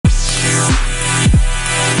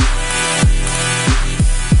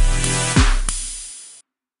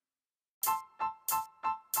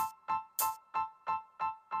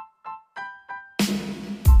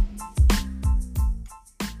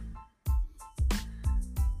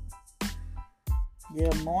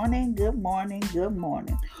Good morning, good morning, good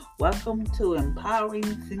morning. Welcome to Empowering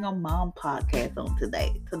Single Mom Podcast on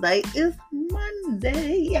today. Today is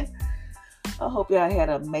Monday. I hope y'all had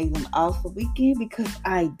an amazing, awesome weekend because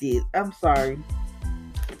I did. I'm sorry,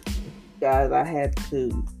 guys. I had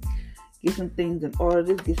to get some things in order,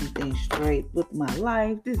 just get some things straight with my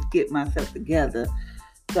life, just get myself together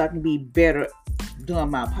so I can be better doing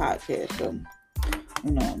my podcast. So,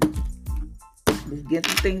 you know, just get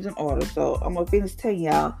some things in order. So I'm gonna finish telling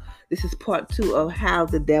y'all this is part 2 of how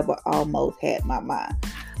the devil almost had my mind.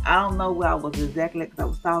 I don't know where I was exactly because I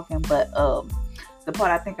was talking, but the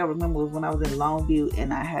part I think I remember was when I was in Longview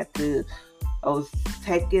and I was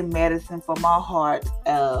taking medicine for my heart.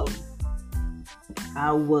 I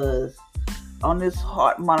was on this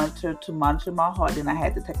heart monitor to monitor my heart, and I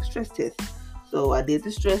had to take a stress test. So I did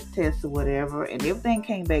the stress test or whatever, and everything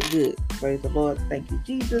came back good. Praise the Lord. Thank you,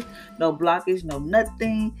 Jesus. No blockage, no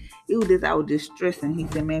nothing. It was just, I was just stressing. He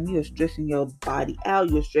said, "Ma'am, you're stressing your body out.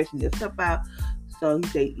 You're stressing yourself out." So he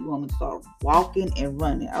said, "You want me to start walking and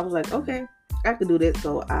running?" I was like, "Okay, I can do that."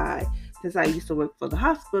 So since I used to work for the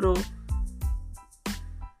hospital,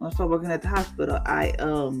 when I started working at the hospital, I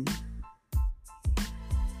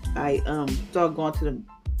started going to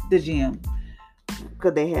the gym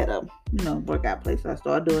because they had a workout place. So I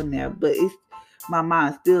started doing that, but my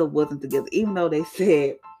mind still wasn't together, even though they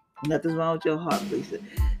said nothing's wrong with your heart, Lisa.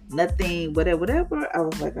 Nothing, whatever. I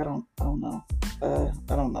was like, I don't know. I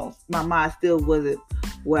don't know. My mind still wasn't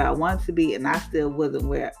where I wanted to be, and I still wasn't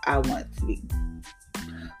where I wanted to be.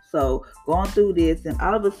 So going through this, and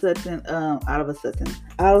all of a sudden,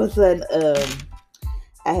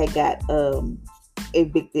 I had got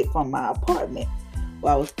evicted from my apartment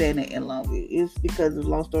while I was staying in Longview. It's because of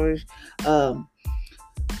long stories.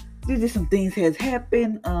 There's just some things has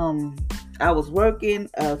happened. I was working.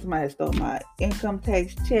 Somebody had stole my income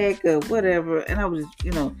tax check or whatever, and I was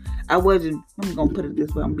just, I wasn't. I'm gonna put it this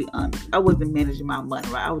way. I'm gonna be honest. I wasn't managing my money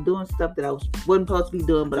right. I was doing stuff that wasn't supposed to be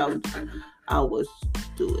doing, but I was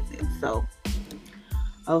doing it. So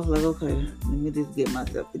I was like, okay, let me just get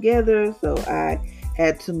myself together. So I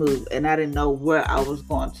had to move, and I didn't know where I was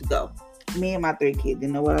going to go. Me and my 3 kids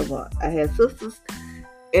didn't know where I was going. I had sisters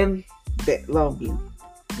in that Longview,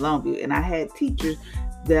 and I had teachers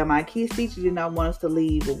that my kids' teachers did not want us to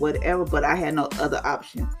leave or whatever, but I had no other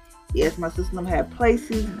option. Yes, my sister and them had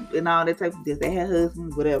places and all that type of things. They had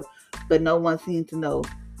husbands, whatever, but no one seemed to know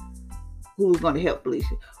who was going to help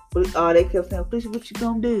Felicia. But they kept saying, "Felicia, what you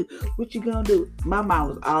gonna do? What you gonna do?" My mind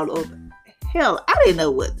was all over. Hell, I didn't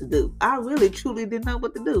know what to do. I really, truly didn't know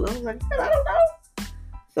what to do. I was like, hell, I don't know.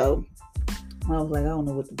 So I was like, I don't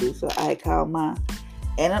know what to do. So I called my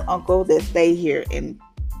aunt and uncle that stay here in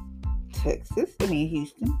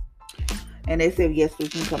Houston. And they said, yes, we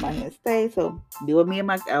can come out here and stay. So do with me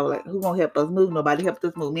and I was like, who gonna help us move? Nobody helped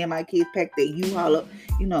us move. Me and my kids packed that U-Haul up,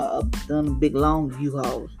 done big long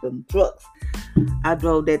U-Hauls, them trucks. I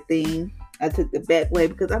drove that thing. I took the back way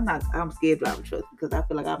because I'm scared driving trucks because I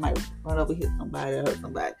feel like I might run over, hit somebody, or hurt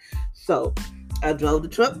somebody. So I drove the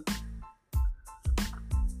truck,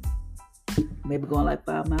 maybe going like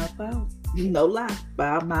 5 miles per hour. No lie,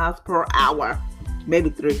 5 miles per hour. Maybe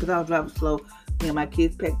 3 because I was driving slow. Me and my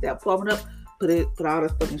kids packed that apartment up, put all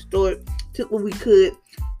that stuff in storage, took what we could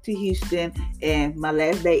to Houston, and my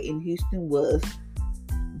last day in Houston was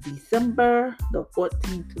December the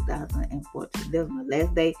 14th, 2014. That was my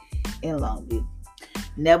last day in Longview.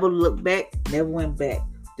 Never looked back, never went back.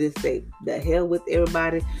 Just say, the hell with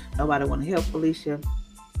everybody. Nobody want to help Felicia.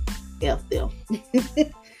 F them.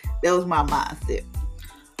 That was my mindset.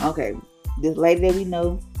 Okay, this lady that we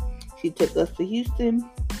know, she took us to Houston,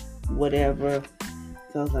 whatever.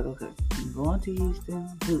 So I was like, okay, I'm going to Houston.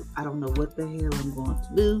 I don't know what the hell I'm going to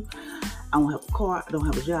do. I don't have a car. I don't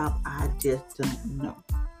have a job. I just don't know.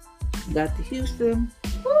 Got to Houston.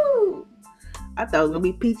 Woo! I thought it was going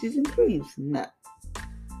to be peaches and creams. No,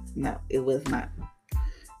 it was not.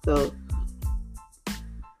 So,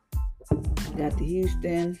 got to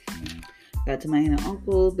Houston. Got to my aunt and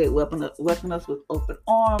uncle. They welcomed us with open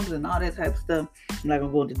arms and all that type of stuff. I'm not going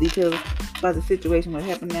to go into details about the situation, what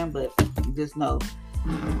happened there, but just know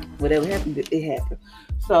whatever happened, it happened.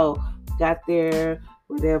 So, got there,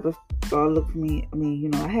 whatever. Started looking for me.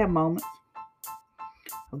 I had moments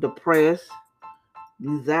of depressed,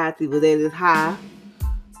 anxiety was at its high,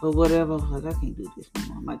 or whatever. I was like, I can't do this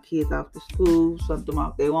anymore. My kids off to school, sent them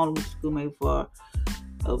off. They wanted me to school maybe for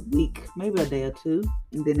a week, maybe a day or 2,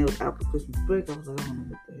 and then it was out for Christmas break. I was like, I don't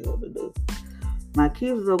know what the hell to do. My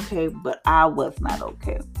kids was okay, but I was not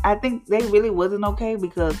okay. I think they really wasn't okay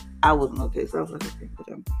because I wasn't okay. So I was like, okay,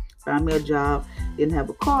 whatever. Found me a job, didn't have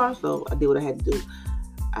a car, so I did what I had to do.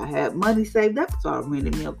 I had money saved up, so I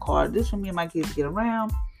rented me a car. This for me and my kids to get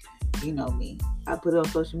around. You know me. I put it on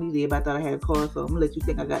social media if I thought I had a car, so I'm gonna let you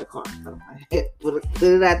think I got a car. So I had put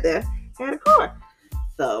it out there. I had a car.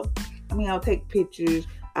 So I mean, I would take pictures.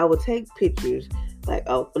 Like,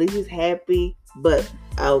 oh, Felicia's is happy, but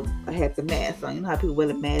I had the mask on. You know how people wear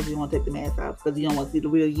the mask, you want to take the mask off because you don't want to see the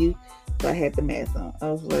real you. So I had the mask on.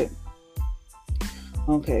 I was like,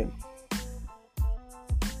 okay.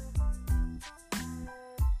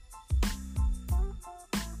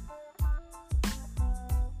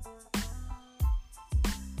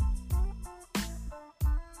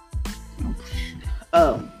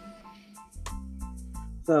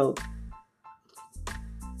 So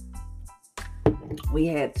we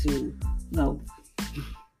had to, I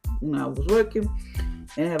was working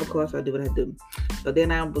and I have a car, so I do what I do. So then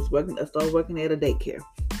I started working at a daycare.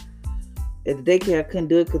 At the daycare, I couldn't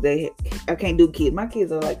do it because I can't do kids. My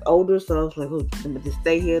kids are like older, so I was like, oh, I'm gonna just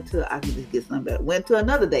stay here till I can just get something better. Went to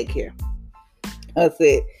another daycare. I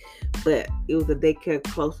said, but it was a daycare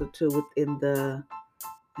closer to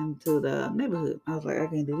into the neighborhood. I was like, I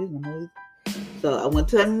can't do this no more. So I went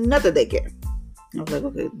to another daycare. I was like,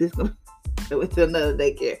 okay, I went to another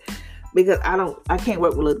daycare because I can't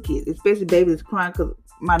work with little kids, especially babies crying because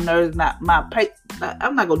my nerves I'm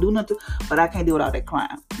not gonna do nothing, but I can't do it all that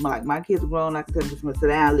crying. Like my kids are grown, I can tell them just sit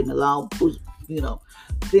down, leave me alone,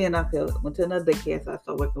 Then I went to another daycare, so I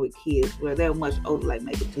started working with kids where they're much older, like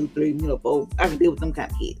maybe 2, 3, 4. I can deal with them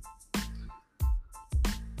kind of kids.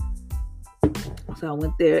 So I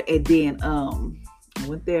went there, and then I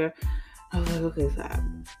was like, okay, so I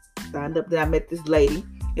signed up. Then I met this lady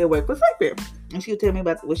that worked for Psych Fair, and she would tell me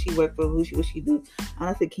about what she worked for, what she do. And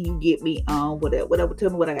I said, can you get me on whatever?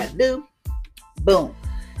 Tell me what I got to do. Boom.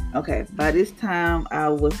 Okay. By this time, I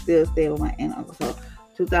was still staying with my aunt and uncle. So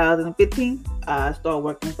 2015, I started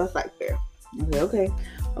working for Psych Fair. I said, okay,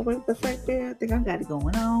 I work for Psych Fair. I think I got it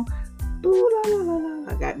going on. Ooh, la, la, la,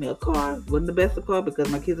 la. I got me a car. Wasn't the best of car because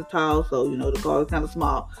my kids are tall, so the car was kind of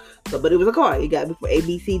small. So, but it was a car. It got me for A,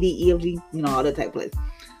 B, C, D, E, F, G, all that type of place.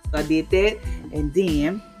 So I did that, and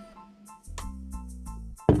then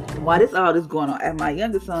while all this going on, and my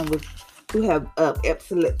youngest son who have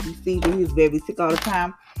epilepsy seizure. He was very sick all the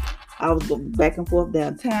time. I was going back and forth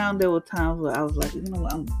downtown. There were times where I was like,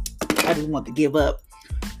 I just want to give up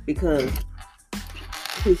because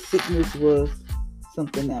his sickness was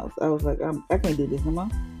something else. I was like, I can't do this no more.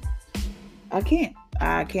 I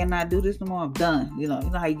cannot do this no more. I'm done. You know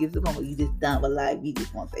how you get to the point where you just done with life. You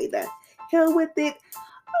just want to say that. Hell with it.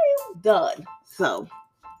 I am done. So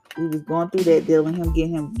we was going through that, dealing with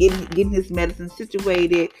him, getting his medicine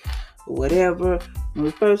situated, whatever. When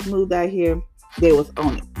we first moved out here, they was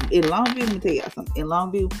on it. In Longview, let me tell y'all something. In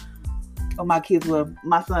Longview,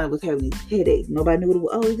 my son was having these headaches. Nobody knew what it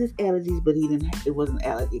was. Oh, it's just allergies, but it wasn't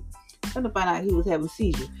allergy. Come to find out he was having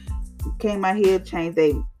seizures. Came out here, changed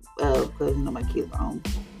because my kids are on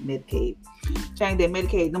Medicaid. Changed their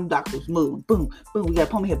Medicaid, them doctors moving. Boom, boom, we got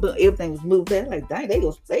to put me here. Boom, everything was moved back. Like, dang, they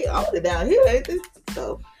all the down here, ain't they?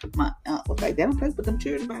 So my aunt was like, they don't play with them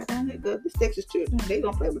children by down here. This Texas children, they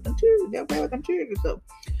don't play with them children. They don't play with them children. So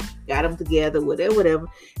got them together, whatever.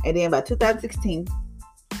 And then by 2016,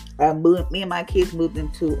 me and my kids moved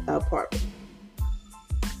into an apartment.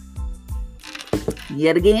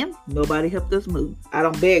 Yet again, nobody helped us move. I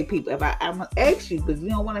don't beg people. If I'm going to ask you because you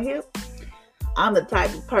don't want to help, I'm the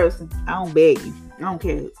type of person, I don't beg you. I don't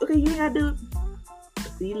care. Okay, you ain't got to do it.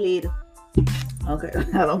 See you later. Okay,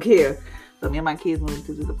 I don't care. So me and my kids moved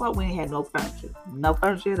to this apartment. We ain't had no furniture. No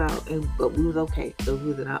furniture at all. But we was okay. So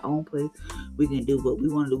we was in our own place. We can do what we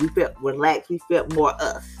want to do. We felt relaxed. We felt more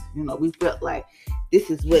us. We felt like this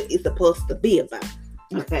is what it's supposed to be about.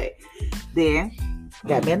 Okay. Then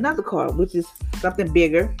got me another car, which is something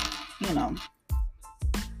bigger.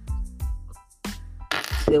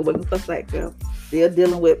 Still working for Psych Girl. Still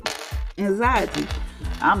dealing with anxiety.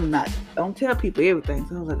 I don't tell people everything.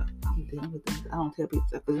 So I was like, I'm dealing with things. I don't tell people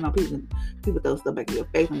stuff. Because people throw stuff back in your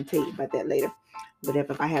face. I'm going to tell you about that later. But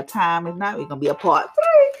if I have time, if not, we're going to be a part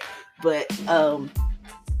 3. But so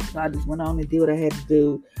I just went on and did what I had to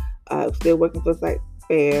do. Still working for Psych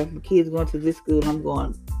Fair. My kids going to this school. I'm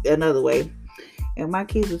going another way. And my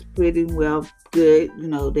kids is pretty well good.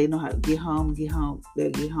 They know how to get home.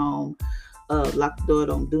 They'll get home. Lock the door,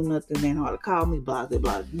 don't do nothing. They know how to call me, blah, blah,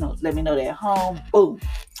 blah. Let me know they're home. Boom.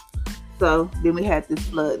 So then we had this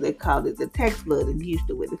flood. They called it the tax flood in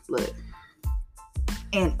Houston with the flood.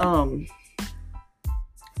 And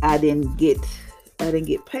I didn't get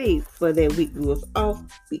paid for that week. We was off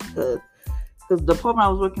because the department I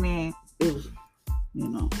was working in, it was,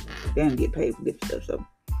 they didn't get paid for this stuff. So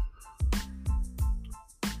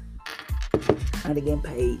I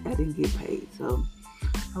didn't get paid. So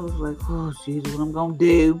I was like, oh, Jesus, what I'm going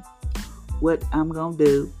to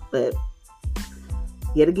do. But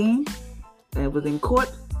yet again, I was in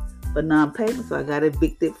court for non-payment, so I got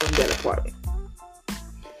evicted from that apartment.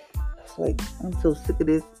 It's like, I'm so sick of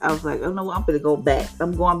this. I was like, oh no, I'm going to go back.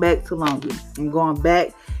 I'm going back to Longview. I'm going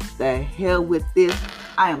back. The hell with this.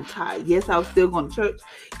 I am tired. Yes, I was still going to church.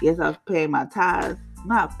 Yes, I was paying my tithes.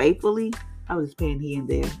 Not faithfully. I was paying here and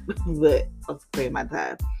there, but I was paying my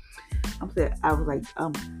tithes. I was like,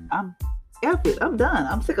 I'm F it. I'm done.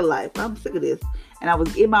 I'm sick of life. I'm sick of this. And I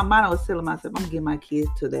was in my mind, I was telling myself, I'm gonna give my kids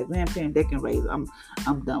to their grandparents. They can raise them.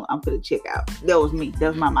 I'm done. I'm gonna check out. That was me. That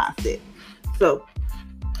was my mindset. So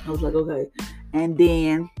I was like, okay. And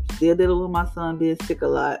then still dealing with my son being sick a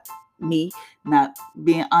lot. Me not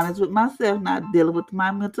being honest with myself, not dealing with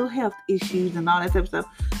my mental health issues and all that type of stuff.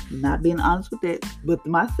 Not being honest with that with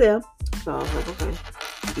myself. So I was like, okay.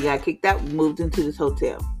 We got kicked out. Moved into this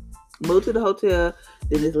hotel. Moved to the hotel.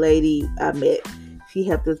 Then this lady I met, she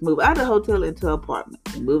helped us move out of the hotel into an apartment.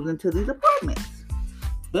 We moved into these apartments.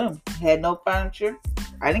 Boom. Had no furniture.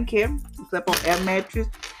 I didn't care. Slept on air mattress.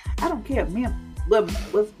 I don't care.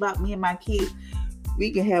 What's about me and my kids?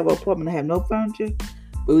 We can have an apartment that have no furniture,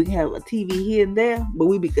 but we can have a TV here and there, but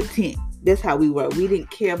we be content. That's how we were. We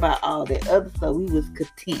didn't care about all that other stuff. We was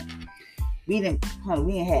content. We ain't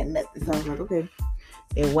had nothing. So I was like, okay.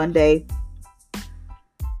 And one day,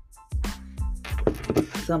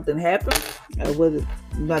 something happened.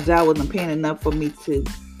 My job wasn't paying enough for me to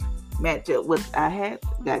match up what I had.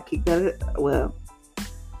 Got kicked out of it. Well,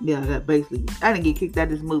 yeah, basically, I didn't get kicked out of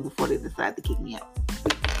this move before they decided to kick me out.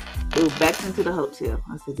 Moved back into the hotel.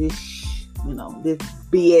 I said, this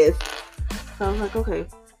BS. So I was like, okay.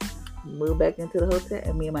 Moved back into the hotel,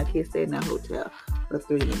 and me and my kids stayed in that hotel for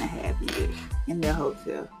 3.5 years. In the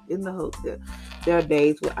hotel. There are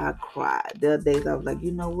days where I cried. There are days I was like,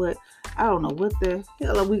 you know what? I don't know what the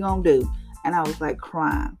hell are we going to do? And I was like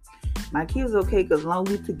crying. My kids okay because as long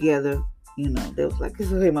as we together, they was like,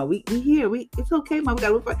 it's okay, we here. It's okay, we got to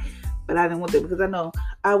look for it. But I didn't want that because I know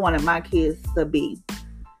I wanted my kids to be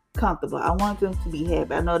comfortable. I wanted them to be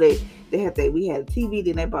happy. I know we had a TV,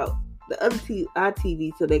 then they bought the other our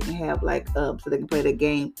TV so they can have so they can play the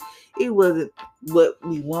game. It wasn't what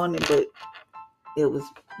we wanted, but it was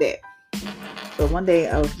that. So one day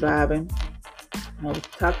I was driving, and I was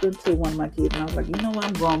talking to one of my kids, and I was like, you know what,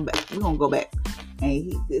 I'm going back. We're gonna go back. And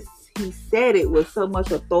he said it with so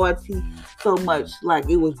much authority, so much like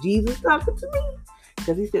it was Jesus talking to me.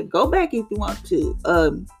 Because he said, go back if you want to.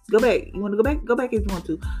 Go back. You want to go back? Go back if you want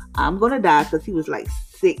to. I'm gonna die, because he was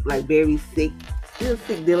sick, very sick. Still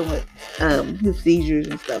sick, dealing with his seizures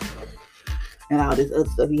and stuff, and all this other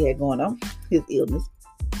stuff he had going on, his illness.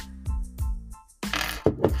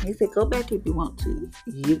 He said, go back if you want to.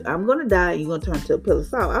 I'm going to die, and you're going to turn to a pillar of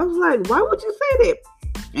salt. I was like, why would you say that?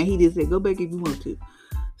 And he just said, go back if you want to.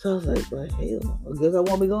 So I was like, well, hell, I guess I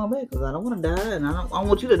won't be going back, because I don't want to die, and I don't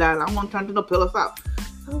want you to die, and I want to turn to a pillar of salt.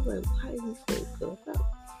 I was like, why did he say pillar of salt?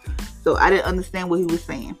 So I didn't understand what he was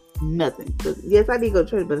saying. Nothing. Yes, I did go to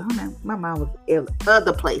church, but my mind was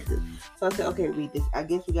other places. So I said, okay, read this. I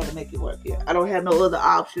guess we got to make it work here. I don't have no other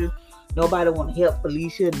options. Nobody want to help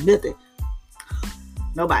Felicia. Nothing.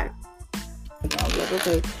 Nobody. I was like,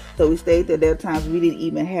 okay. So we stayed there. There were times we didn't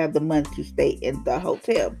even have the money to stay in the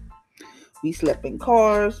hotel. We slept in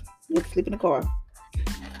cars. We had to sleep in the car.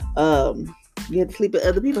 We had to sleep at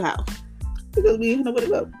other people's house because we didn't know where to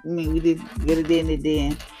go. I mean, we didn't get it in and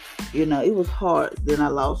then. It was hard. Then I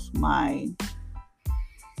lost my...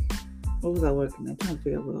 What was I working at? I'm trying to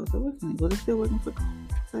figure out what I was working at. Was I still working for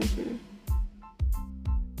Cypher?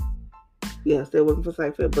 Yeah, still working for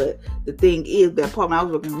Cypher. But the thing is, the apartment I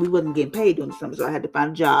was working, we wasn't getting paid during the summer. So I had to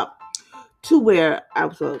find a job to where I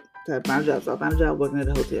was... So I found a job. So I found a job working at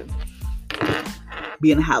a hotel.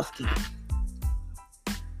 Being a housekeeper.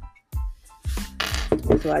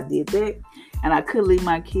 So I did that. And I couldn't leave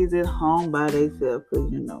my kids at home by themselves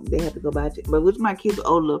because, they had to go by. But which my kids were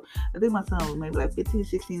older. I think my son was maybe 15,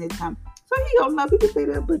 16 at the time. So he don't know. He can say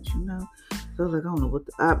that, but So I was like, I don't know what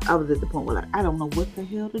I was at the point where I don't know what the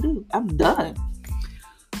hell to do. I'm done.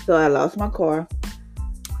 So I lost my car.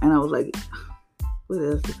 And I was like, what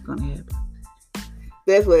else is going to happen?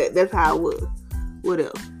 That's how it was. What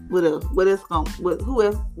else? What else going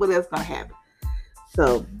to happen?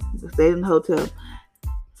 So I stayed in the hotel.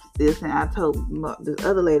 This and I told this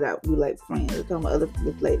other lady that we friends. I told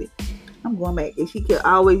this lady, I'm going back. And she could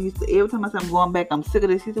always every time I said I'm going back, I'm sick of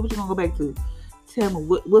this. She said, what you gonna go back to? Tell me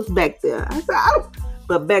what's back there. I said,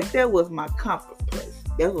 but back there was my comfort place.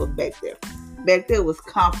 That was back there. Back there was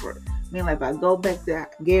comfort. I mean, if I go back there, I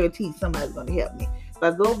guarantee somebody's gonna help me.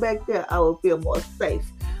 If I go back there, I will feel more safe.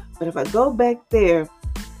 But if I go back there,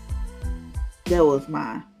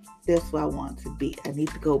 that's where I want to be. I need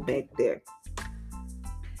to go back there.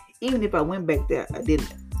 Even if I went back there, I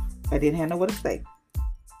didn't have nowhere to stay.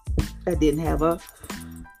 I didn't have a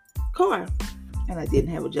car, and I didn't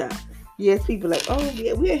have a job. Yes, people like, oh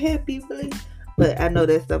yeah, we're happy, but I know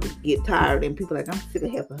that stuff get tired, and people like, I'm sick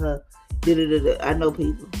of helping her. I know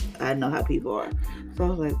people. I know how people are. So I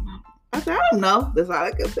was like, I said, I don't know. That's all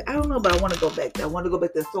I can say. I don't know, but I want to go back there. I want to go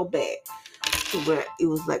back there so bad. To where it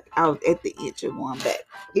was like I was at the edge of going back.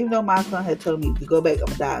 Even though my son had told me to go back, I'm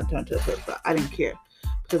gonna die and turn to a place. So I didn't care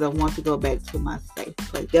because I want to go back to my safe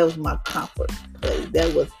place. That was my comfort place.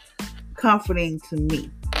 That was comforting to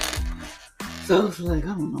me. So I was like, I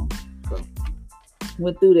don't know. So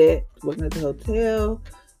went through that, working at the hotel,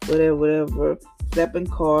 whatever. Slept in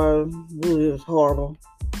car. Ooh, it was horrible.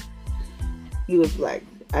 He was like,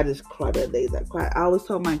 I just cried that day. I cried. I always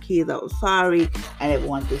told my kids I was sorry. I didn't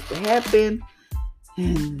want this to happen.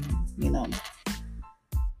 And, it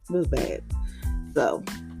was bad. So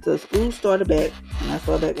school started back, and I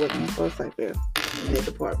started back working for a psych fair in that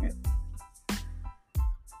department.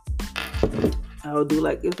 I would do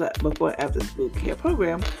it's like before and after school care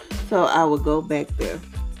program. So I would go back there.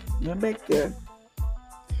 Went back there.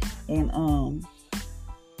 And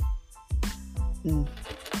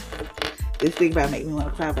this thing about make me want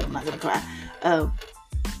to cry, but I'm not gonna cry.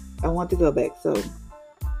 I want to go back, so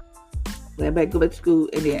went back, go back to school,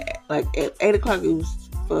 and then at 8 o'clock it was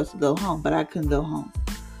for us to go home, but I couldn't go home.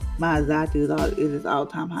 My anxiety is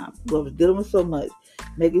all-time high. I was dealing with so much,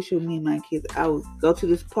 making sure me and my kids. I would go to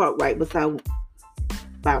this park right beside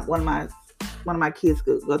one of my kids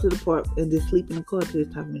could go to the park and just sleep in the car till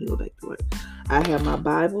it's time for me to go back to work. I have my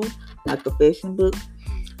Bible, my confession book,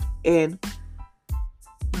 and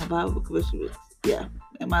my Bible confession book. Yeah,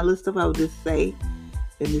 and my little stuff I would just say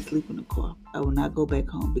and just sleep in the car. I will not go back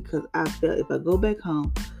home because I felt if I go back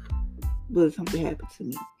home, what if something happened to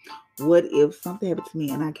me? What if something happened to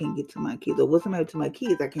me and I can't get to my kids? Or what something happened to my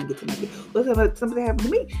kids, I can't get to my kids? What if something happened to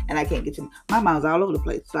me and I can't get to my mind's all over the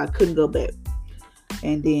place, so I couldn't go back.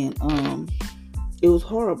 And then it was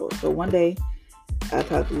horrible. So one day I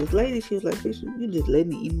talked to this lady. She was like, "Fisher, you just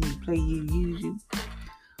letting the enemy play you, use you."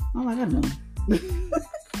 I'm like, I know.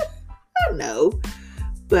 I know.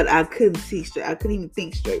 But I couldn't see straight. I couldn't even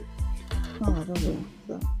think straight. I'm like, okay.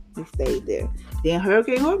 So we stayed there. Then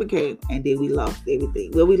Hurricane Harvey came, and then we lost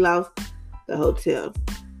everything. Well, we lost the hotel.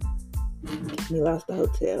 We had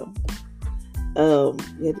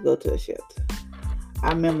to go to a shelter.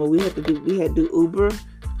 I remember we had to do Uber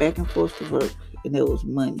back and forth to work, and it was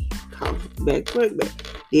money. Cost back to work, back.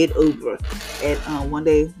 Did Uber, and one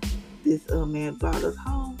day this man brought us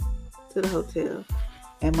home to the hotel,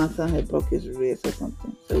 and my son had broke his wrist or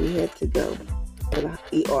something, so we had to go to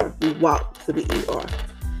the ER. We walked to the ER.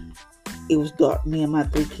 It was dark. Me and my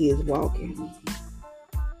 3 kids walking.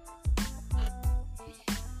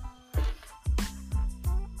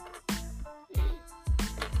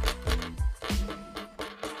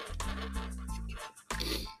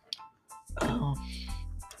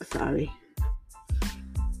 Sorry.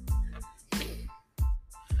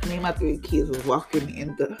 Me and my 3 kids was walking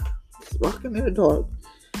in the dark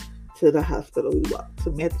to the hospital. We walked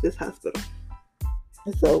to Methodist Hospital.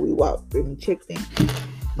 And so we walked and we checked in.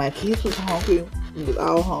 My kids was hungry. We was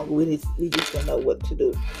all hungry. We just didn't know what to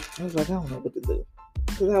do. I was like, I don't know what to do.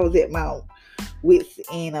 Because I was at my wit's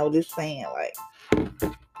end. I was just saying,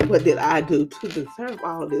 what did I do to deserve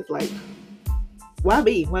all this? Why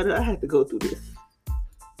me? Why did I have to go through this?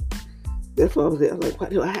 That's why I was there. Why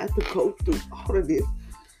do I have to go through all of this?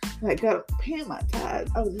 God, I'm paying my tithes.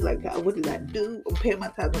 I was just like, God, what did I do? I'm paying my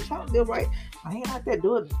tithes. I'm trying to do right. I ain't out there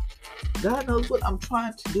doing it. God knows what I'm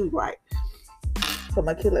trying to do right. So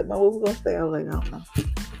my kid Mom, where we gonna stay? I was like, I don't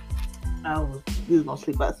know. We was gonna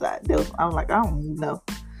sleep outside. I was like, I don't know.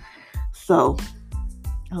 So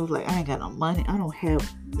I was like, I ain't got no money. I don't have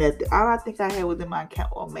nothing. All I think I had was in my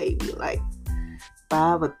account, or maybe $5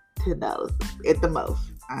 or $10 at the most.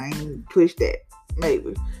 I ain't pushed that,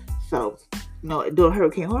 maybe. So, during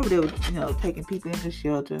Hurricane Harvey, they were, taking people into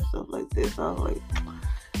shelter and stuff like this. So I was like,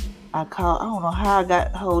 I don't know how I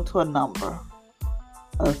got hold to a number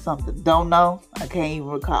or something. Don't know. I can't even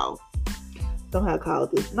recall. Somehow I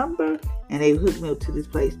called this number, and they hooked me up to this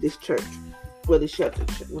place, this church. Well, the shelter.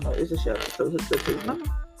 It's a shelter. So hooked up to this number.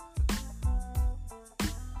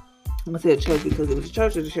 I'm going to say a church because it was a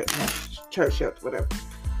church or the church shelter, whatever.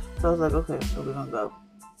 So I was like, okay, so we're going to go.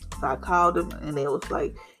 So I called them, and they was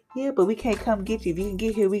like, yeah, but we can't come get you. If you can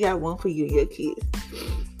get here, we got one for you and your kids.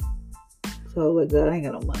 So I was like, God, I ain't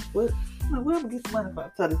got no money. What I'm like, where am I gonna get some money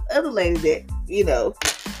from? So this other lady that,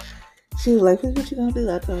 she was like, what you gonna do?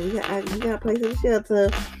 I told her, we got a place in the shelter.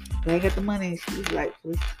 I ain't got the money. And she was like,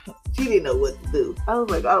 she didn't know what to do. I was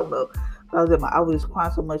like, I don't know. I was just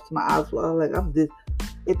crying so much to my eyes. I was like,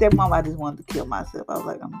 at that moment, I just wanted to kill myself. I was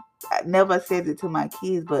like, I never said it to my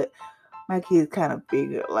kids, but my kids kind of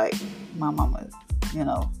figured, like, my mama,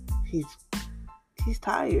 she's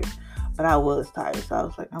tired. But I was tired. So I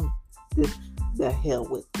was like, I'm just the hell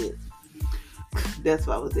with this. That's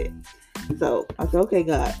what I was at. So I said, okay,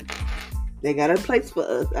 God, they got a place for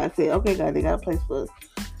us. I said, okay, God, they got a place for us.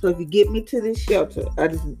 So if you get me to this shelter,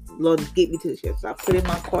 Lord, just get me to the shelter. So I put in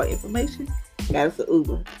my car information, got us an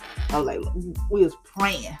Uber. I was like, we was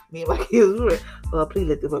praying. Me and my kids were, Lord, please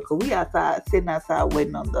let this work. Because we sitting outside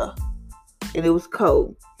waiting and it was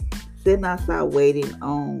cold. Sitting outside waiting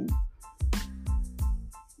on,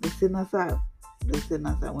 just sitting outside. We didn't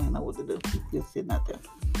know what to do. Just sitting out there.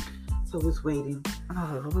 So I was waiting.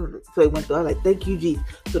 So it went through. I was like, thank you, Jesus.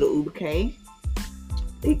 So the Uber came,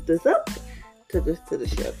 picked us up, took us to the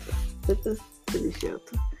shelter.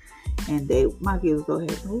 And my kids were so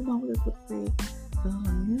happy. Oh, Mama, that's what to say. So,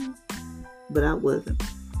 yeah. But I wasn't.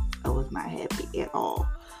 I was not happy at all.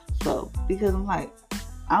 So, because I'm like,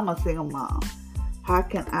 I'm a single mom. How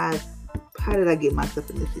did I get myself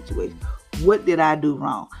in this situation? What did I do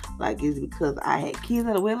wrong? Like, is it because I had kids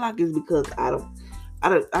out of wedlock? Is it because I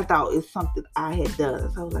thought it's something I had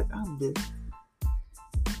done. So I was like, I'm this.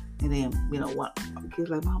 And then, one kid's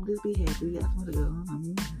like, Mom, just be happy. You got somewhere to go.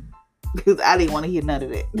 Because I didn't want to hear none of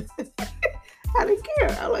that. I didn't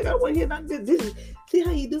care. I was like, I want to hear none of this. See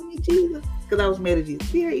how you do me, Jesus? Because I was mad at Jesus.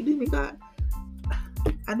 See how you do me, God?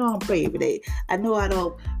 I know I don't pray every day. I know I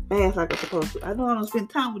don't fast like I'm supposed to. I know I don't spend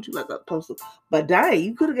time with you like I'm supposed to. But dang,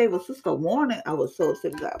 you could have gave a sister a warning. I was so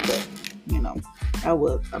upset with God. But,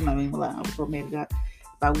 I'm not even lying. I was so mad at God.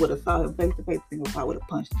 If I would have saw him face to face, I would have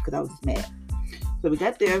punched him because I was just mad. So we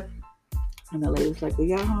got there, and the lady was like, are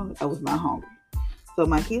y'all hungry? I was not hungry. So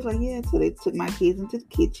my kids were like, yeah. So they took my kids into the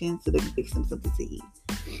kitchen so they could fix them something to eat.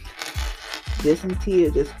 Just in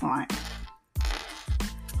tears, just crying.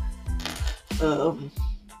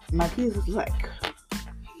 My kids was like,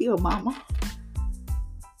 here, Mama.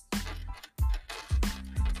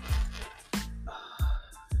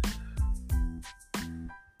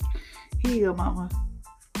 Here, Mama.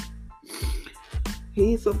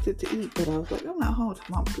 Here's something to eat. But I was like, I'm not hungry,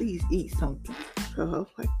 Mom. Please eat something. So I was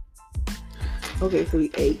like, okay, so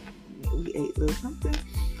we ate a little something.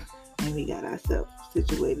 And we got ourselves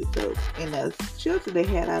situated. So in the shelter they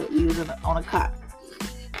had, we was on a cot.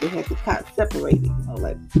 They had the cot separated,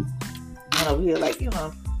 like one over here,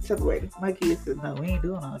 separated. My kids said, no, we ain't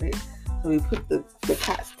doing all that. So we put the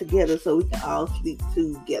cots together so we can all sleep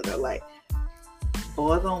together, like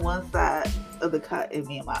boys on one side of the cot and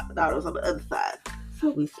me and my daughters on the other side. So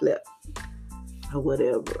we slept or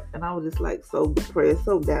whatever. And I was just like so depressed,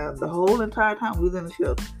 so down. The whole entire time we was in the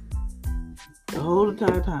shelter. The whole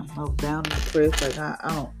entire time I was down and depressed. Like, I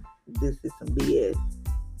don't, this is some BS.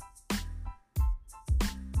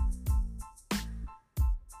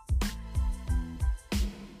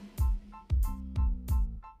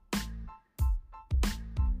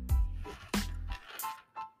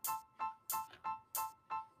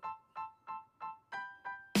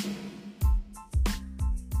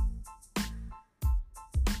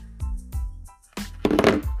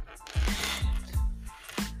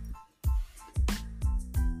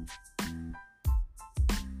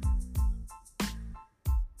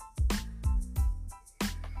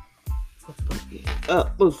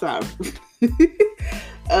 Sorry.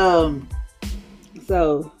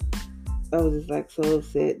 So I was just like so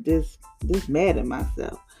upset, just mad at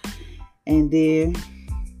myself. And then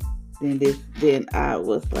I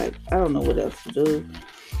was like, I don't know what else to do.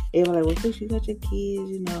 They were like, well, first you got your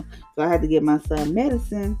kids, So I had to get my son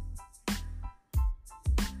medicine.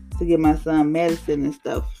 And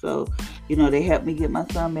stuff. So, they helped me get my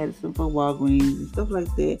son medicine for Walgreens and stuff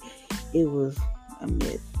like that. It was a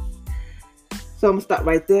mess. So I'm going to stop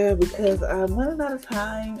right there because I'm running out of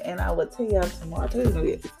time and I will tell y'all tomorrow. It's going to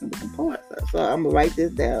be some parts. So I'm going to write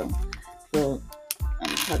this down. So I'm going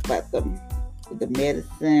to talk about the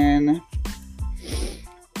medicine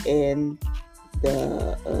and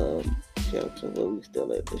the shelter. Well, we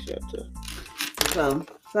still at the shelter. So,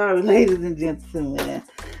 sorry, ladies and gentlemen.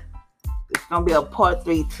 It's going to be a part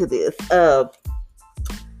 3 to this.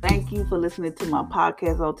 Thank you for listening to my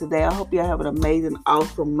podcast on today. I hope y'all have an amazing,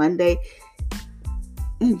 awesome Monday.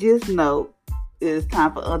 And just know it's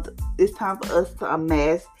time for us to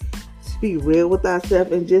unmask, to be real with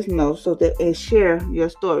ourselves, and just know and share your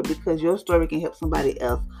story because your story can help somebody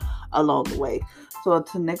else along the way. So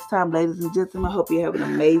until next time, ladies and gentlemen, I hope you have an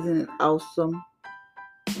amazing and awesome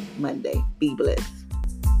Monday. Be blessed.